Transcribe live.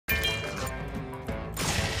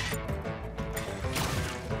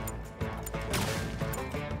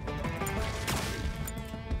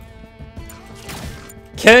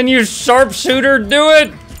Can you sharpshooter do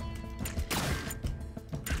it?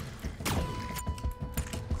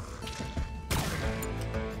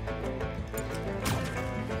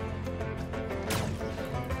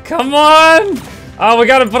 Come on! Oh, we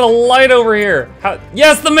gotta put a light over here.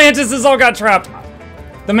 Yes, the mantises all got trapped.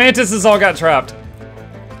 The mantises all got trapped.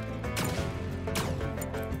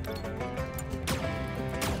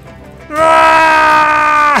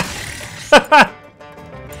 Ah!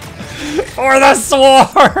 For the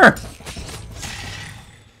swarm!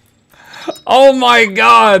 Oh my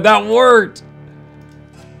god, that worked!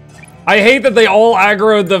 I hate that they all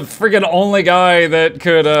aggroed the freaking only guy that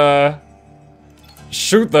could,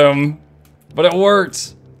 shoot them, but it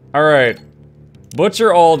worked. Alright.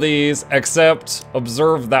 Butcher all these, except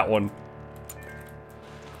observe that one.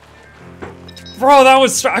 Bro, that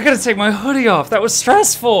was I gotta take my hoodie off. That was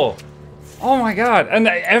stressful. Oh my god. And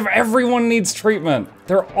everyone needs treatment.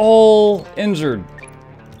 They're all injured.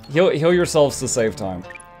 Heal yourselves to save time.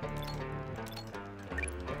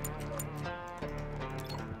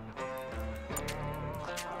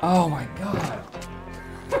 Oh my god.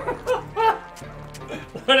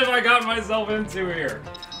 What have I got myself into here?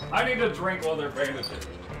 I need to drink while they're bandaging.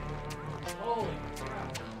 Holy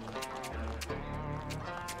crap.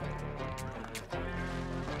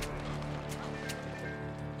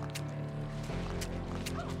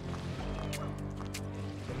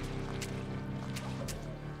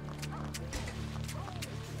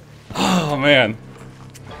 Oh man.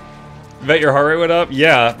 Bet your heart rate went up?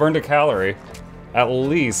 Yeah, burned a calorie. At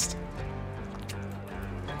least.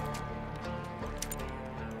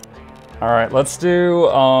 Alright, let's do,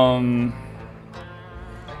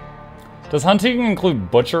 does hunting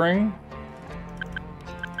include butchering?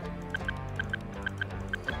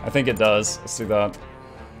 I think it does. Let's do that.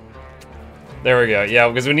 There we go. Yeah,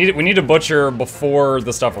 because we need to butcher before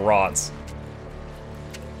the stuff rots.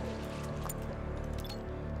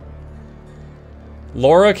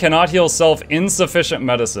 Laura cannot heal self insufficient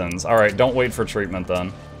medicines. Alright, don't wait for treatment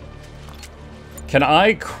then. Can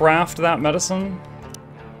I craft that medicine?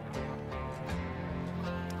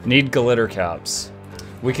 Need glitter caps.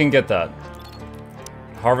 We can get that.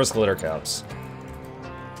 Harvest glitter caps.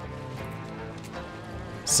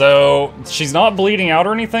 So, she's not bleeding out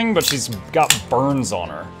or anything, but she's got burns on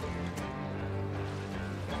her.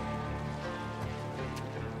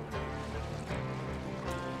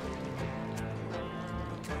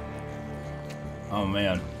 Oh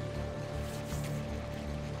man.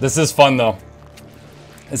 This is fun though.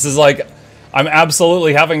 This is like, I'm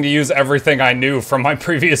absolutely having to use everything I knew from my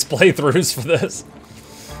previous playthroughs for this.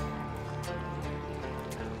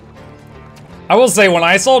 I will say, when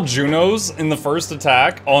I saw Juno's in the first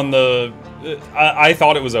attack on the... I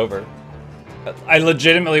thought it was over. I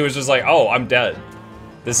legitimately was just like, oh, I'm dead.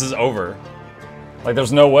 This is over. Like,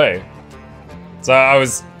 there's no way. So I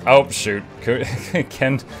was... Oh, shoot.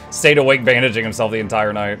 Ken stayed awake bandaging himself the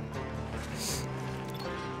entire night.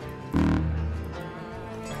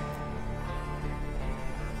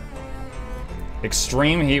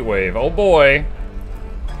 Extreme heat wave. Oh boy.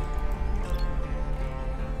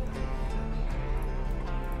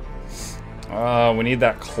 We need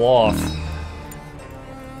that cloth.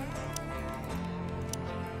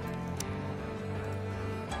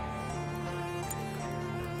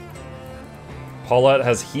 Paulette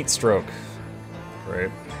has heat stroke.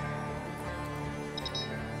 Great.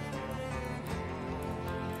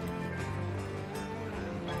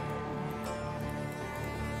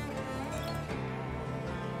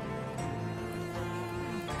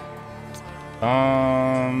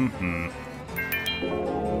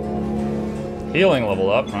 Healing leveled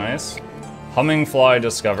up, nice. Humming fly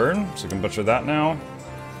discovered, so we can butcher that now.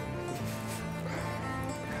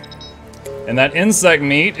 And that insect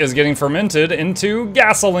meat is getting fermented into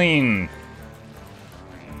gasoline.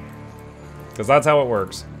 Because that's how it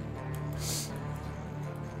works.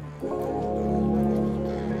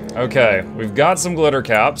 Okay, we've got some glitter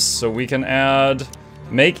caps, so we can add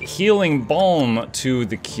make healing balm to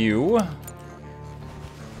the queue.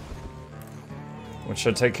 Which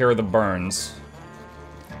should take care of the burns.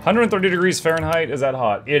 130 degrees Fahrenheit, is that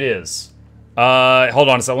hot? It is. Hold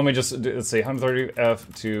on a second, let me just, let's see, 130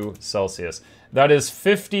 F to Celsius. That is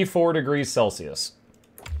 54 degrees Celsius.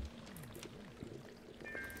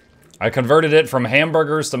 I converted it from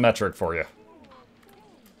hamburgers to metric for you.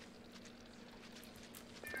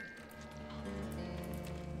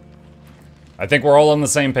 I think we're all on the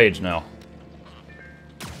same page now.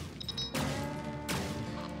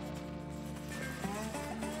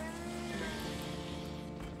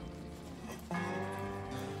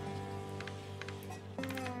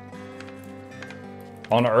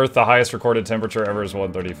 On Earth, the highest recorded temperature ever is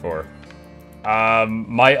 134.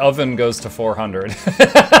 My oven goes to 400.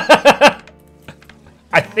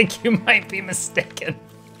 I think you might be mistaken.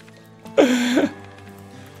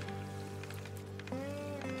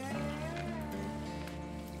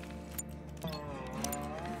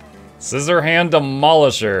 Scissor Hand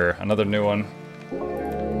Demolisher, another new one.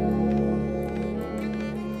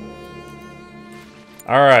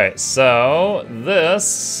 Alright, so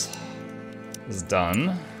this is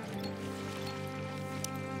done.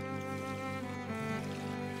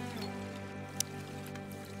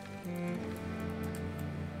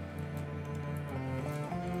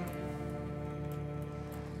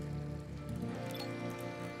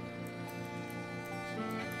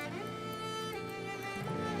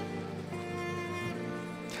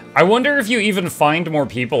 I wonder if you even find more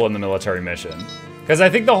people in the military mission. Because I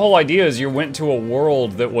think the whole idea is you went to a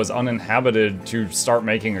world that was uninhabited to start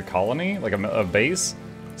making a colony, like a base.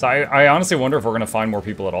 So I honestly wonder if we're going to find more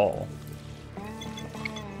people at all.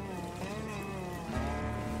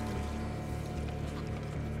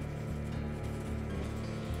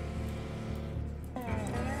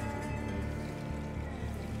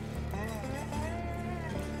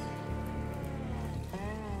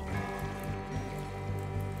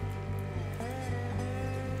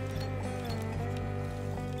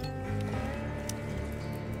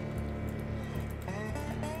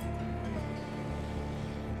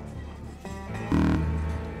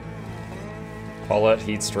 Paulette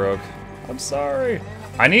heat stroke. I'm sorry.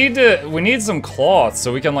 We need some cloth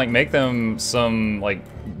so we can like make them some like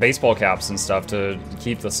baseball caps and stuff to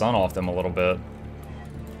keep the sun off them a little bit.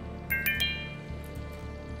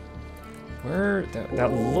 Where,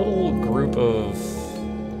 that little group of,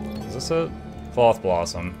 is this it? Cloth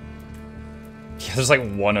blossom. Yeah, there's like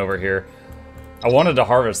one over here. I wanted to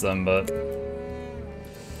harvest them, but.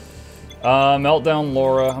 Meltdown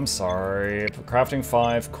Laura, I'm sorry. Crafting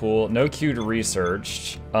 5, cool. No queued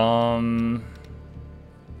researched. We've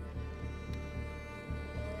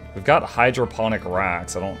got hydroponic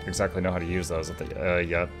racks. I don't exactly know how to use those at the,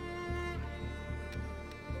 yet.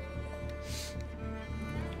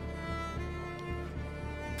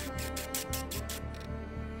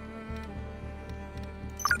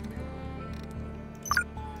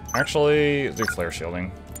 Actually, do flare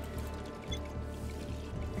shielding.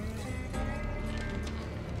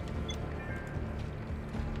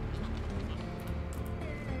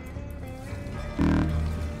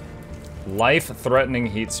 Life-threatening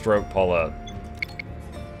heat stroke Paulette.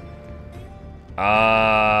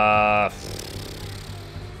 A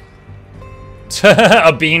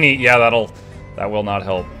beanie. Yeah, that will not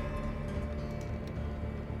help.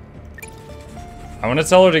 I'm gonna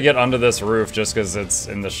tell her to get under this roof just because it's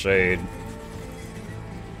in the shade.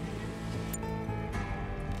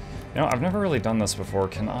 You know, I've never really done this before.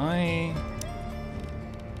 Can I...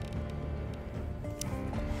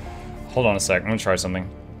 Hold on a sec. I'm gonna try something.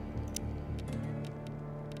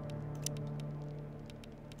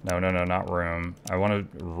 No, not room. I want a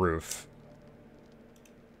roof.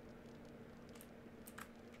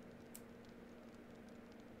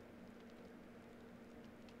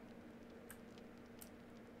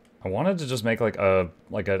 I wanted to just make like an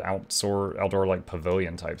outdoor like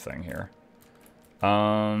pavilion type thing here.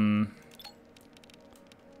 Hold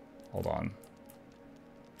on.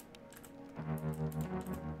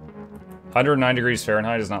 109 degrees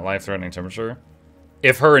Fahrenheit is not life-threatening temperature.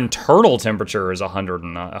 If her internal temperature is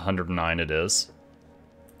 109, it is.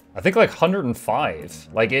 I think like 105.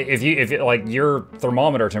 Like if like your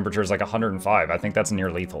thermometer temperature is like 105, I think that's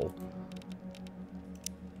near lethal.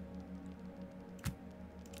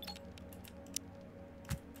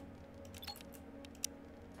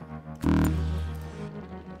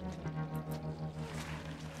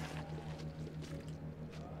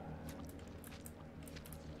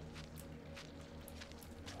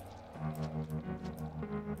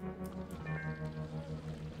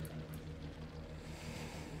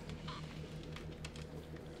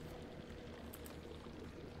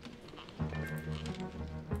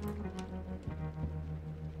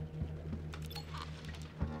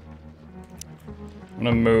 I'm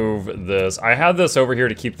gonna move this. I had this over here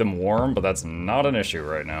to keep them warm, but that's not an issue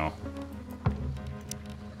right now.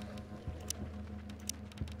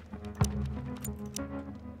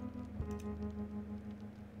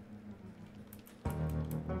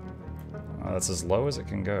 That's as low as it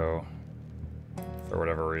can go, for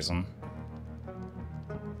whatever reason.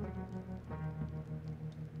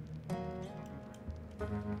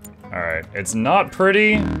 Alright, it's not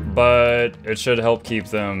pretty, but it should help keep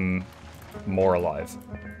them more alive.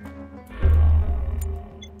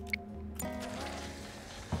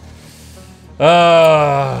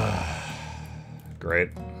 Great.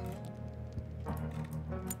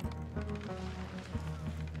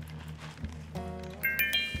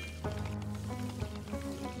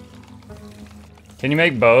 Can you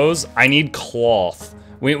make bows? I need cloth.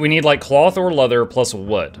 We need like cloth or leather plus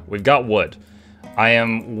wood. We've got wood. I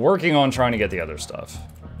am working on trying to get the other stuff.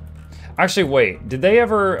 Actually, wait. Did they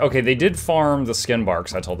ever... Okay, they did farm the skin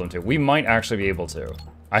barks I told them to. We might actually be able to.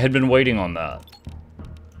 I had been waiting on that.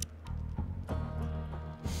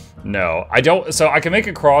 No, I don't... So I can make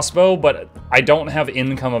a crossbow, but I don't have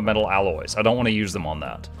income of metal alloys. I don't want to use them on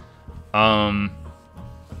that.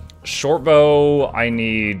 Short bow, I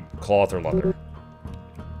need cloth or leather.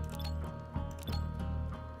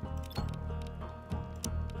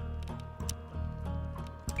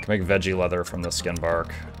 I can make veggie leather from the skin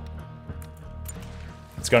bark.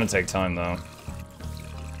 It's gonna take time, though.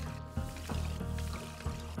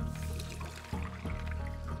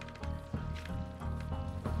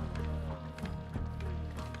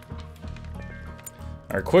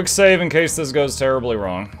 Alright, quick save in case this goes terribly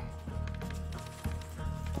wrong.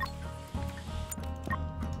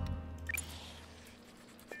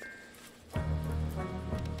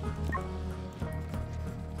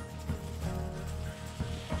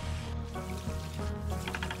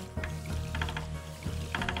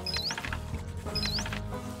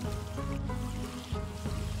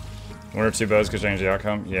 One or two bows could change the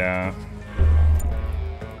outcome? Yeah.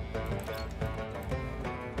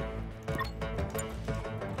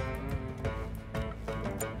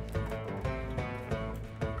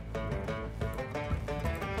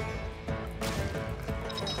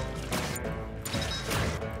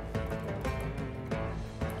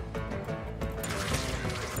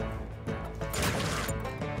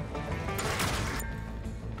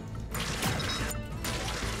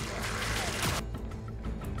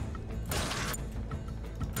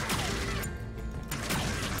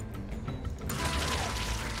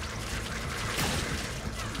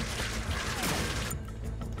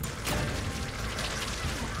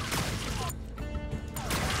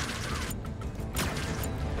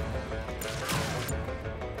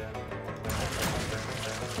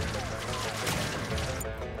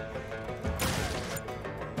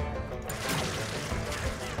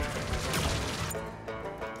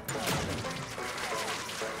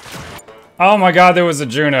 Oh my god, there was a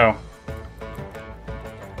Juno.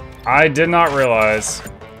 I did not realize.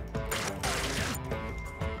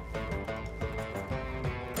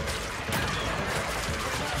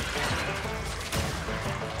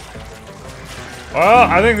 Well,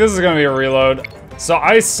 I think this is gonna be a reload. So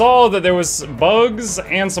I saw that there was bugs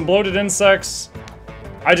and some bloated insects.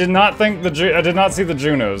 I did not think I did not see the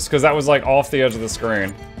Junos, because that was like off the edge of the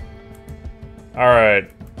screen. Alright.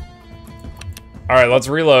 Alright, let's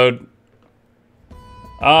reload.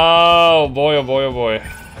 Oh boy, oh boy, oh boy.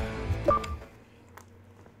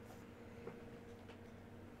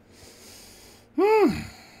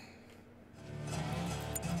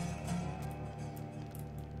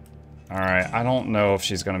 Alright, I don't know if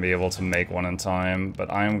she's going to be able to make one in time,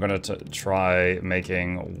 but I am going to try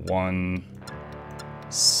making one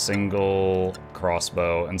single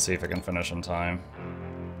crossbow and see if I can finish in time.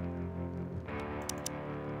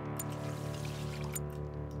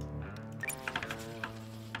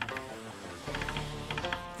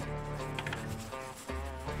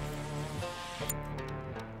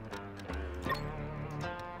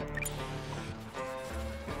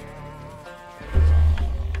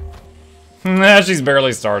 Nah, she's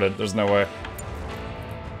barely started. There's no way.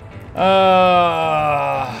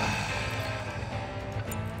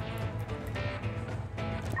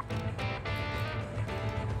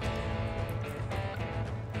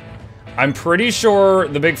 I'm pretty sure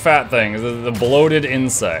the big fat thing is the bloated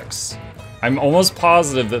insects. I'm almost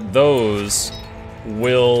positive that those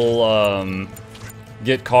will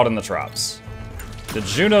get caught in the traps. The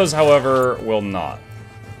Junos, however, will not.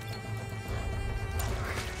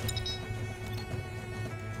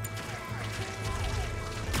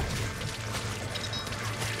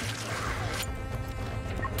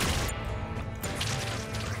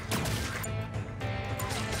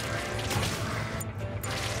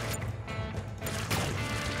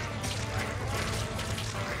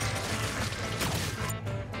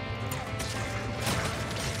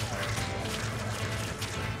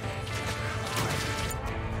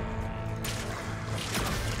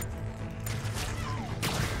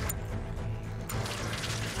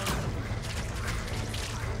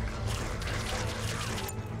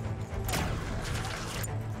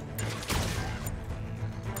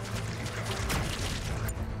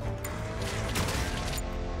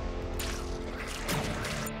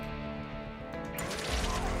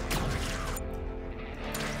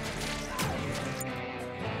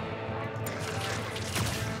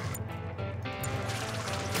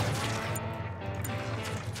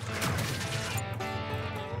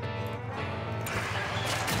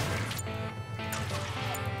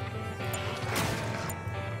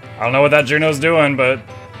 I don't know what that Juno's doing, but...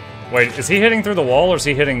 Wait, is he hitting through the wall, or is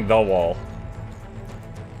he hitting the wall?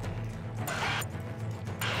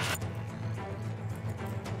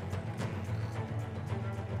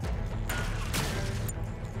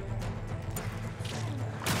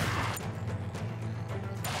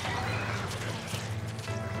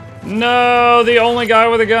 No, the only guy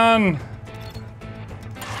with a gun!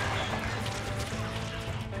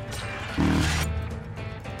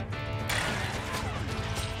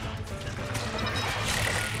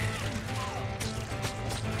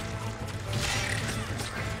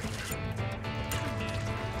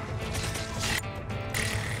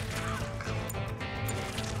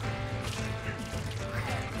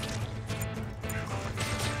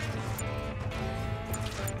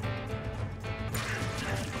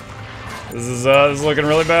 This is looking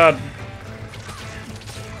really bad.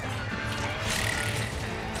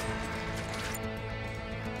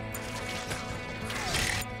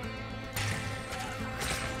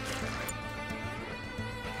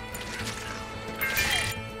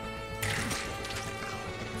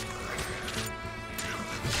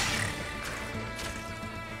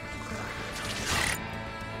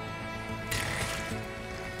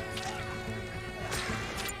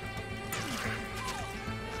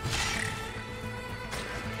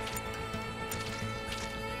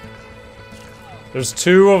 There's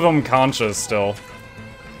two of them conscious still.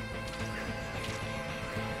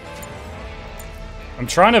 I'm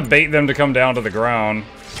trying to bait them to come down to the ground.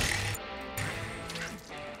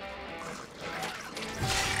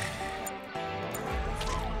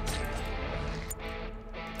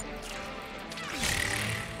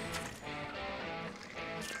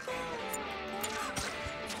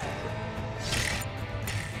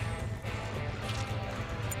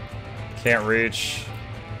 Can't reach.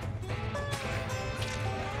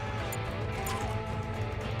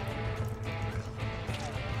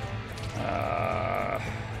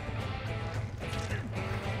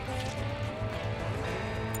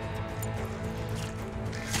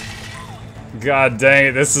 God dang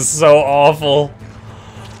it, this is so awful.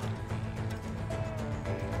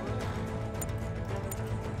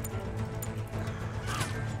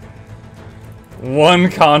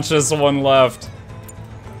 One conscious, one left.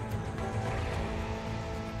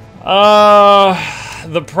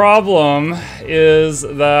 The problem is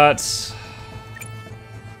that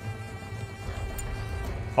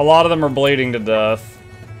a lot of them are bleeding to death.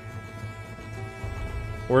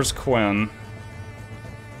 Where's Quinn?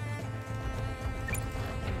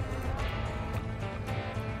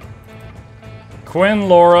 Quinn,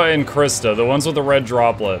 Laura, and Krista, the ones with the red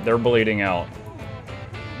droplet, they're bleeding out.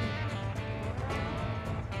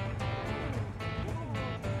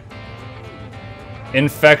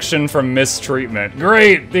 Infection from mistreatment.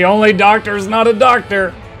 Great! The only doctor's not a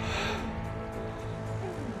doctor!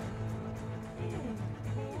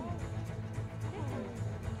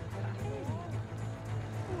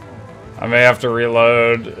 I may have to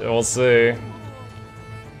reload. We'll see.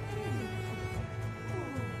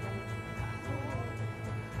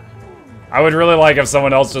 I would really like if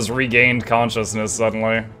someone else just regained consciousness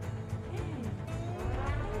suddenly.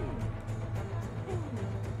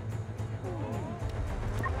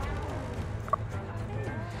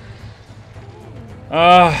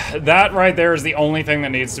 That right there is the only thing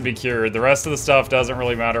that needs to be cured. The rest of the stuff doesn't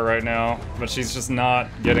really matter right now, but she's just not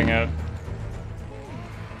getting it.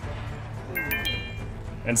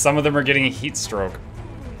 And some of them are getting a heat stroke.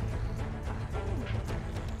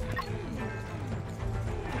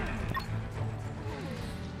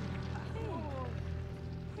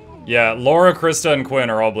 Yeah, Laura, Krista, and Quinn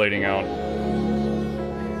are all bleeding out.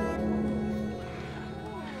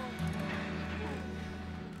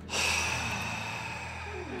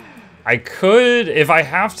 I could, if I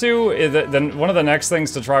have to, then one of the next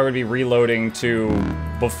things to try would be reloading to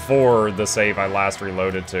before the save I last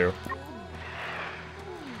reloaded to.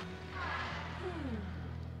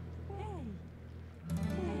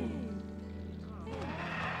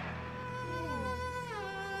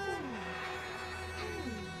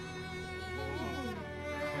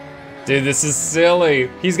 Dude, this is silly.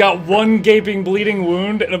 He's got one gaping bleeding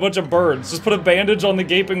wound and a bunch of burns. Just put a bandage on the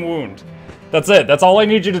gaping wound. That's it. That's all I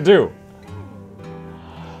need you to do.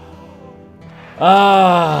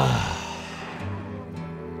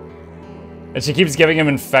 And she keeps giving him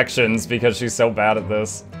infections because she's so bad at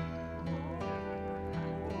this.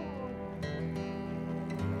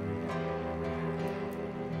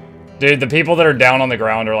 Dude, the people that are down on the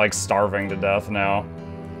ground are like starving to death now.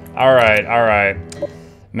 Alright, alright.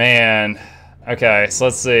 Man. Okay, so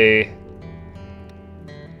let's see.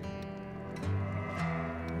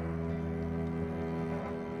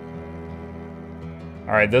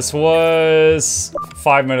 Alright, Alright, this was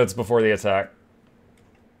 5 minutes before the attack.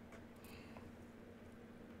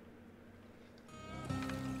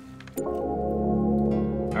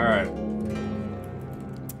 Alright.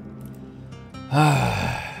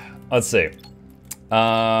 Let's see.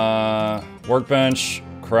 Workbench,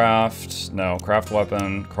 craft, no, craft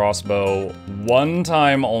weapon, crossbow, one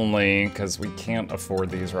time only, because we can't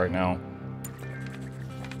afford these right now.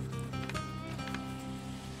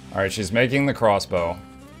 Alright, she's making the crossbow.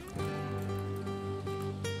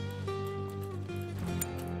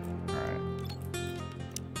 Alright.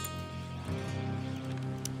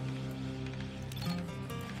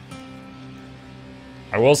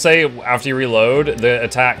 I will say, after you reload, the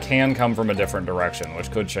attack can come from a different direction,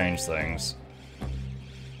 which could change things.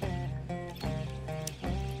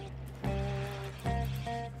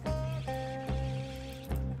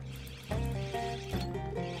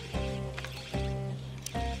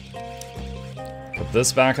 Put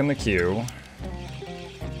this back in the queue.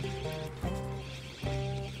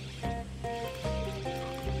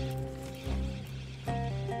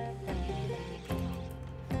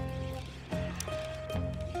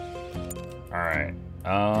 Alright.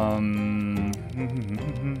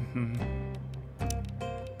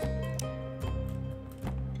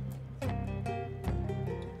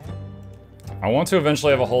 I want to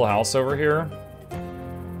eventually have a whole house over here.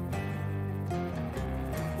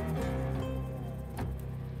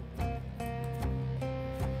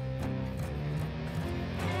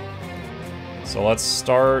 So let's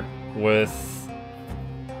start with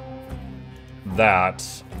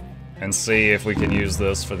that and see if we can use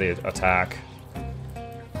this for the attack.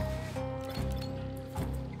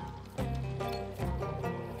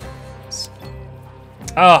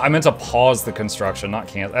 Oh, I meant to pause the construction, not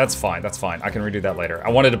cancel. That's fine, that's fine. I can redo that later. I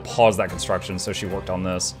wanted to pause that construction so she worked on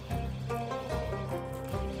this.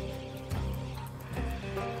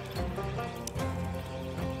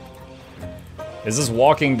 Is this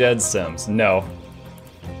Walking Dead Sims? No.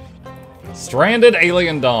 Stranded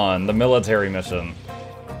Alien Dawn, the military mission.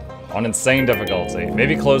 On insane difficulty.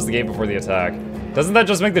 Maybe close the gate before the attack. Doesn't that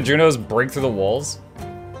just make the Junos break through the walls?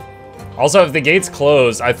 Also, if the gates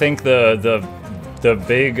close, I think the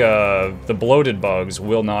bloated bugs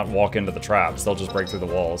will not walk into the traps. They'll just break through the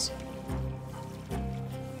walls.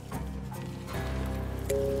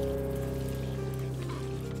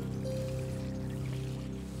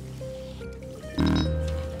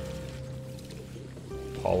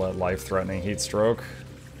 Paulette life-threatening heat stroke.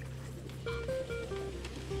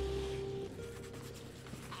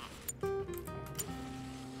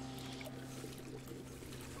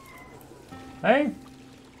 Hey.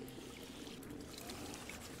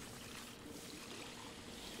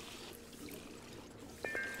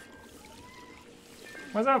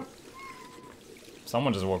 What's up?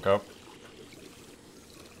 Someone just woke up.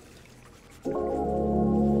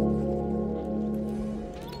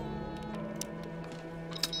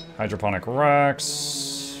 Hydroponic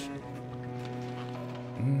racks.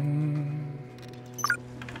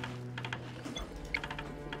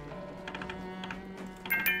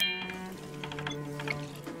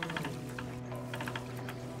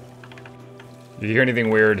 If you hear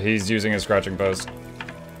anything weird, he's using his scratching post.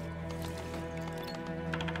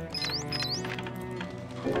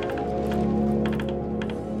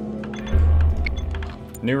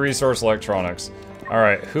 New resource electronics.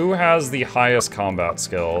 Alright, who has the highest combat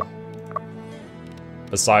skill?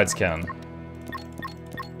 Besides Ken.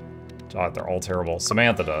 God, they're all terrible.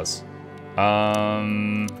 Samantha does.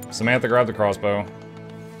 Samantha, grab the crossbow.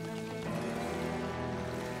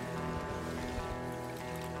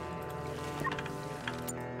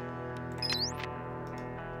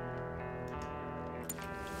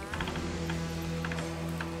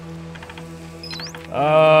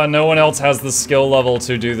 No one else has the skill level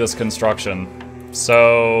to do this construction.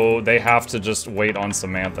 So they have to just wait on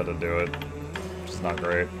Samantha to do it. Which is not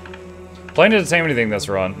great. Planning to tame anything this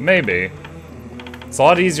run? Maybe. It's a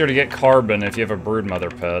lot easier to get carbon if you have a broodmother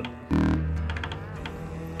pet.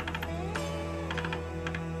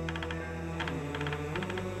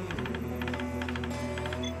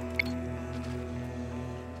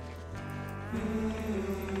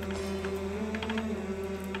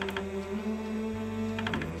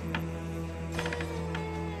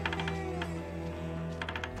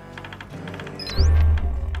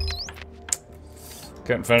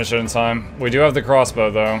 Couldn't finish it in time. We do have the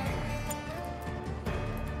crossbow, though.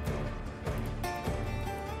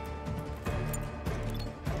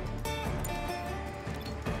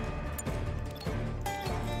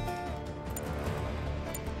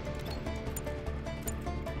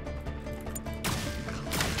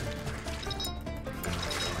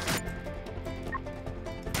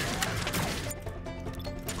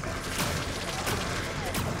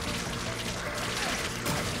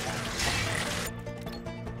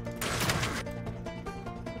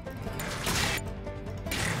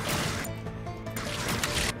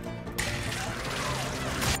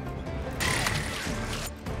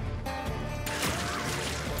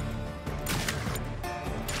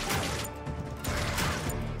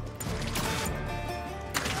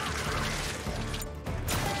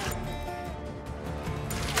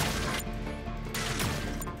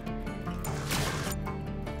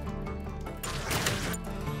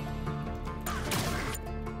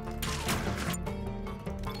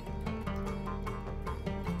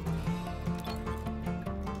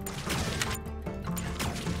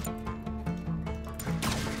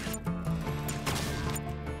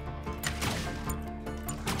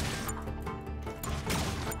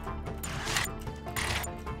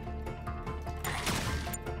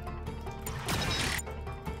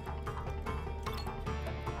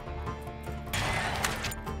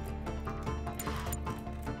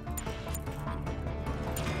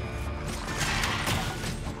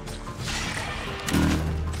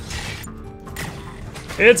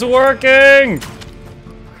 It's working!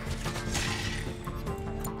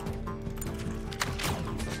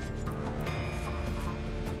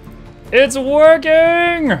 It's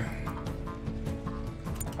working!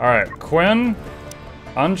 Alright, Quinn,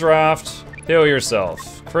 undraft, heal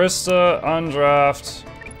yourself. Krista, undraft,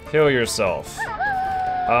 heal yourself.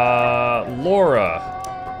 Laura,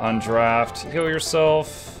 undraft, heal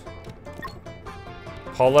yourself.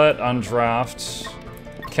 Paulette, undraft.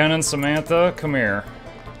 Ken and Samantha, come here.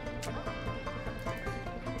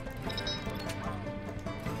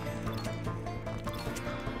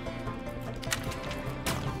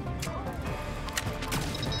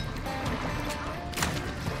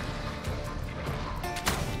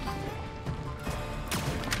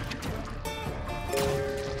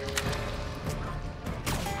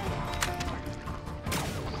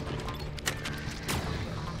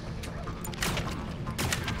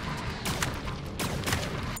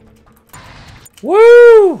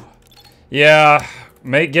 Woo! Yeah,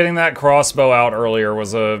 getting that crossbow out earlier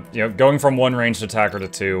was going from one ranged attacker to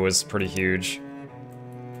two was pretty huge.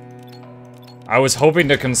 I was hoping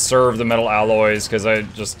to conserve the metal alloys because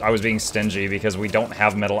I was being stingy because we don't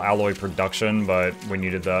have metal alloy production, but we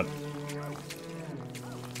needed that.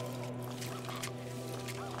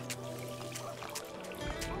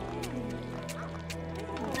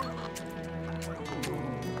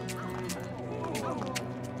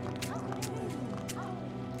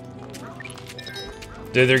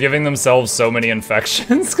 Dude, they're giving themselves so many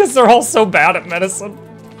infections because they're all so bad at medicine.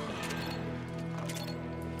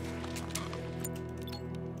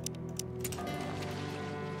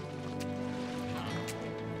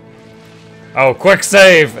 Oh, quick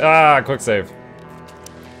save! Ah, quick save.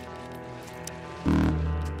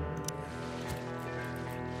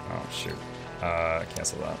 Oh, shoot.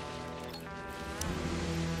 Cancel that.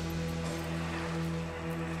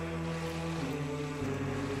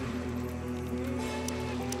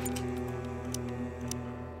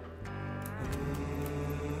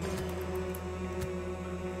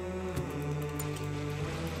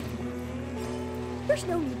 There's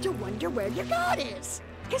no need to wonder where your god is,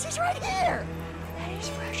 because he's right here. And he's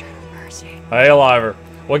fresh out of mercy. Hey, Oliver.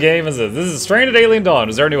 What game is this? This is Stranded Alien Dawn.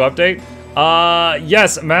 Is there a new update?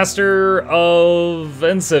 Yes, Master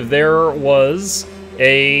Offensive. There was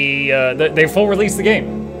a... they full released the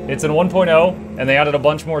game. It's in 1.0, and they added a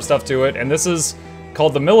bunch more stuff to it, and this is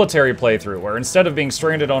called the military playthrough, where instead of being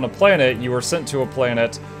stranded on a planet, you were sent to a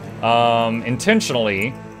planet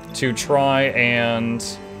intentionally to try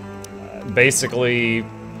and... basically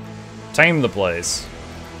tame the place.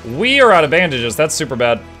 We are out of bandages. That's super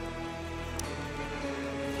bad.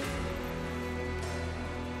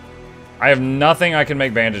 I have nothing I can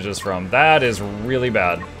make bandages from. That is really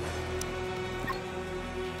bad.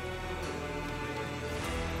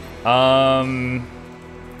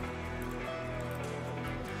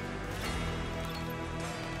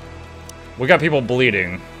 We got people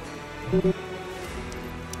bleeding.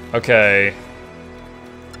 Okay.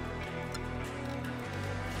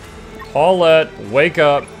 Paulette, wake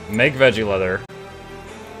up, make veggie leather.